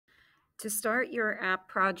To start your app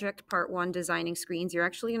project, part one, designing screens, you're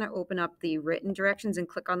actually going to open up the written directions and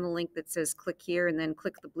click on the link that says click here, and then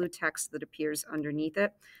click the blue text that appears underneath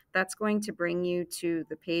it. That's going to bring you to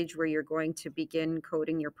the page where you're going to begin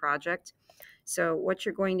coding your project. So what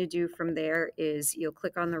you're going to do from there is you'll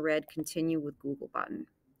click on the red continue with Google button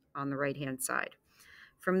on the right hand side.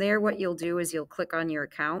 From there, what you'll do is you'll click on your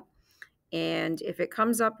account. And if it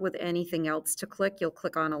comes up with anything else to click, you'll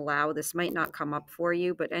click on allow. This might not come up for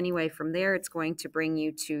you, but anyway, from there, it's going to bring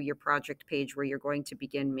you to your project page where you're going to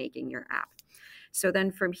begin making your app. So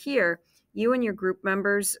then from here, you and your group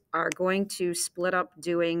members are going to split up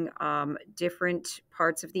doing different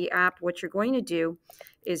parts of the app. What you're going to do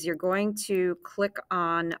is you're going to click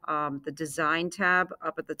on the design tab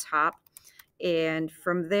up at the top. And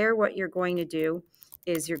from there, what you're going to do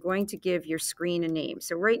is you're going to give your screen a name.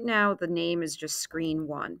 So right now, the name is just screen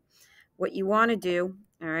one. What you want to do,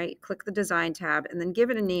 all right, click the design tab and then give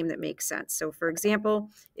it a name that makes sense. So for example,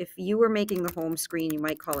 if you were making the home screen, you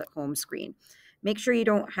might call it home screen. Make sure you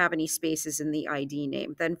don't have any spaces in the ID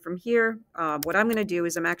name. Then from here, what I'm going to do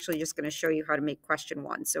is I'm actually just going to show you how to make question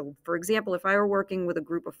one. So for example, if I were working with a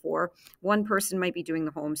group of four, one person might be doing the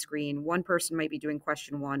home screen, one person might be doing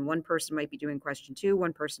question one person might be doing question two,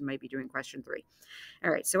 one person might be doing question three. All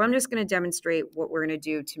right, so I'm just going to demonstrate what we're going to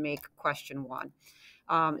do to make question one.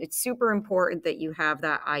 It's super important that you have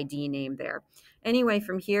that ID name there. Anyway,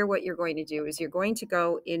 from here, what you're going to do is you're going to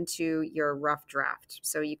go into your rough draft.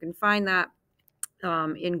 So you can find that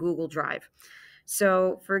in Google Drive.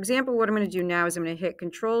 So for example, what I'm going to do now is I'm going to hit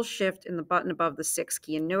Control Shift and the button above the 6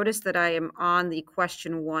 key, and notice that I am on the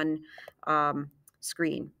question one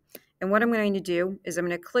screen. And what I'm going to do is I'm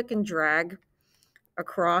going to click and drag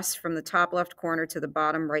across from the top left corner to the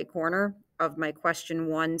bottom right corner of my question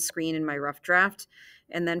one screen in my rough draft.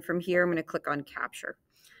 And then from here, I'm going to click on capture.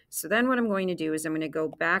 So then what I'm going to do is I'm going to go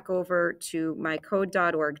back over to my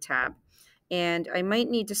code.org tab. And I might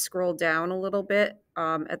need to scroll down a little bit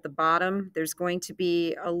at the bottom. There's going to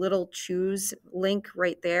be a little choose link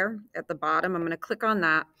right there at the bottom. I'm going to click on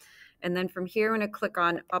that. And then from here, I'm going to click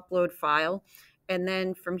on upload file. And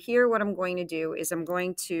then from here, what I'm going to do is I'm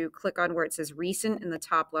going to click on where it says recent in the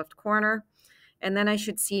top left corner. And then I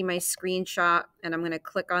should see my screenshot. And I'm going to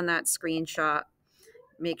click on that screenshot,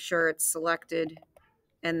 make sure it's selected,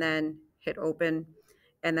 and then hit open.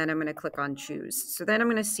 And then I'm going to click on choose. So then I'm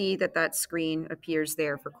going to see that that screen appears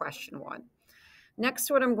there for question one.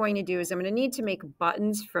 Next, what I'm going to do is I'm going to need to make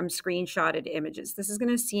buttons from screenshotted images. This is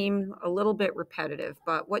going to seem a little bit repetitive,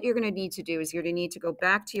 but what you're going to need to do is you're going to need to go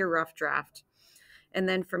back to your rough draft. And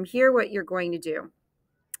then from here, what you're going to do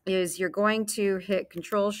is you're going to hit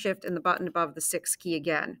Control Shift and the button above the 6 key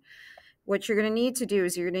again. What you're going to need to do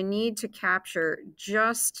is you're going to need to capture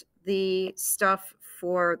just the stuff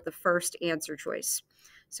for the first answer choice.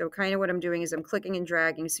 So kind of what I'm doing is I'm clicking and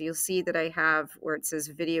dragging. So you'll see that I have where it says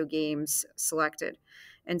video games selected.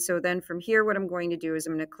 And so then from here, what I'm going to do is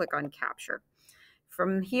I'm going to click on capture.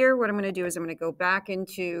 From here, what I'm going to do is I'm going to go back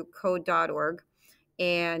into code.org.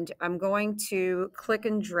 And I'm going to click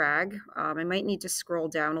and drag. I might need to scroll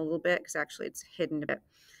down a little bit because actually it's hidden a bit.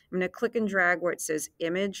 I'm going to click and drag where it says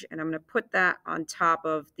image, and I'm going to put that on top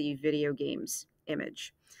of the video games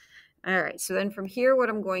image. All right, so then from here, what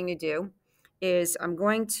I'm going to do is I'm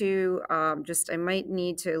going to I might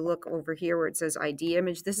need to look over here where it says ID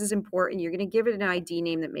image. This is important. You're going to give it an ID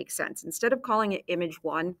name that makes sense. Instead of calling it image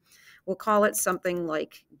one, we'll call it something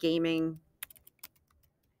like gaming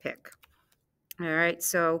pick. All right,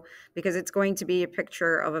 so because it's going to be a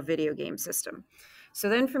picture of a video game system. So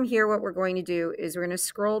then from here, what we're going to do is we're going to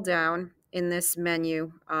scroll down in this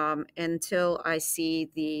menu until I see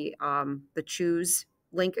the choose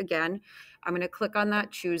link again. I'm going to click on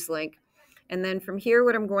that choose link. And then from here,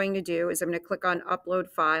 what I'm going to do is I'm going to click on upload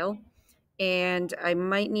file. And I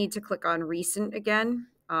might need to click on recent again.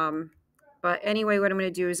 But anyway, what I'm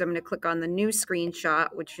going to do is I'm going to click on the new screenshot,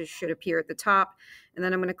 which should appear at the top. And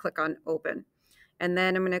then I'm going to click on open. And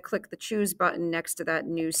then I'm going to click the choose button next to that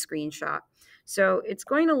new screenshot. So it's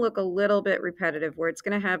going to look a little bit repetitive where it's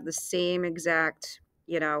going to have the same exact,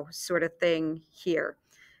 sort of thing here.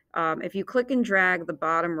 If you click and drag the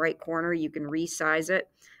bottom right corner, you can resize it.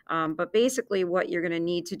 But basically what you're going to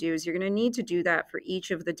need to do is you're going to need to do that for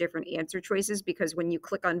each of the different answer choices, because when you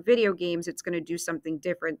click on video games, it's going to do something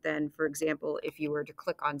different than, for example, if you were to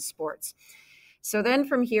click on sports. So then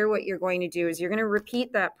from here, what you're going to do is you're going to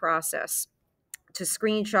repeat that process to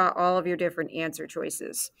screenshot all of your different answer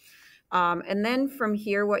choices. And then from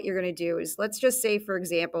here, what you're going to do is, let's just say, for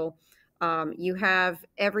example, you have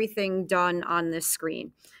everything done on this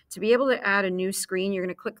screen. To be able to add a new screen, you're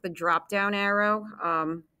going to click the drop down arrow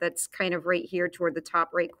that's kind of right here toward the top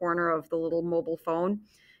right corner of the little mobile phone.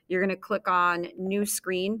 You're going to click on new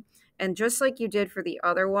screen. And just like you did for the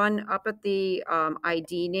other one, up at the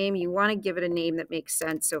ID name, you want to give it a name that makes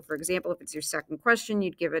sense. So for example, if it's your second question,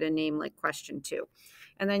 you'd give it a name like question 2.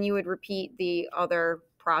 And then you would repeat the other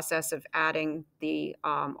process of adding the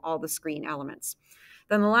all the screen elements.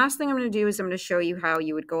 Then the last thing I'm going to do is I'm going to show you how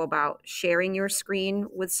you would go about sharing your screen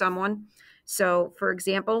with someone. So for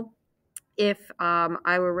example, if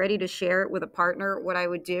I were ready to share it with a partner, what I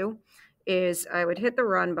would do is I would hit the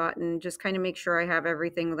run button, just kind of make sure I have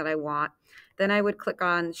everything that I want. Then I would click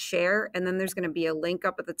on share, and then there's going to be a link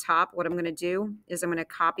up at the top. What I'm going to do is I'm going to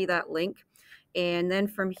copy that link. And then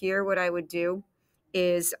from here, what I would do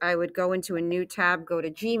is I would go into a new tab, go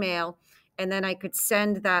to Gmail, and then I could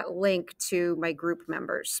send that link to my group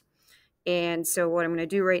members. And so what I'm going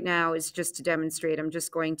to do right now is just to demonstrate, I'm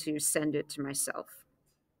just going to send it to myself.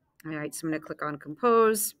 All right, so I'm going to click on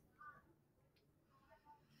compose.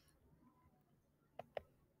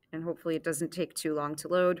 And hopefully it doesn't take too long to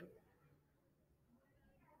load.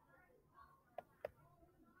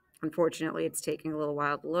 Unfortunately, it's taking a little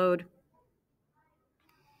while to load.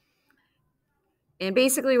 And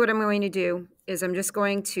basically what I'm going to do is I'm just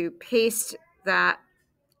going to paste that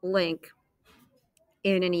link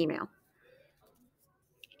in an email.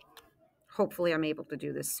 Hopefully I'm able to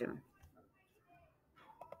do this soon.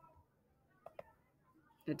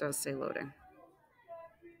 It does say loading.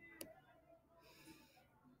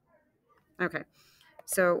 Okay,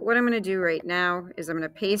 so what I'm going to do right now is I'm going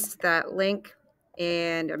to paste that link,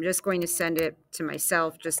 and I'm just going to send it to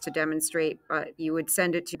myself just to demonstrate, but you would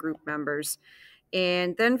send it to group members.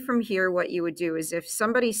 And then from here, what you would do is if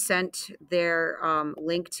somebody sent their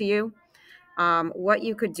link to you, what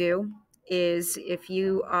you could do is if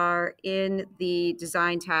you are in the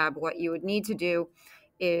design tab, what you would need to do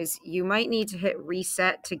is you might need to hit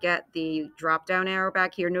reset to get the drop down arrow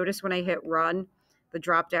back here. Notice when I hit run, the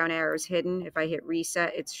drop down arrow is hidden. If I hit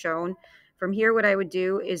reset, it's shown. From here, what I would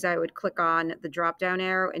do is I would click on the drop down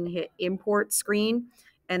arrow and hit import screen.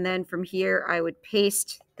 And then from here, I would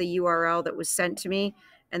paste the URL that was sent to me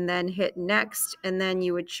and then hit next. And then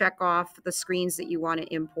you would check off the screens that you want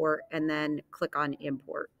to import and then click on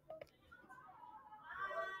import.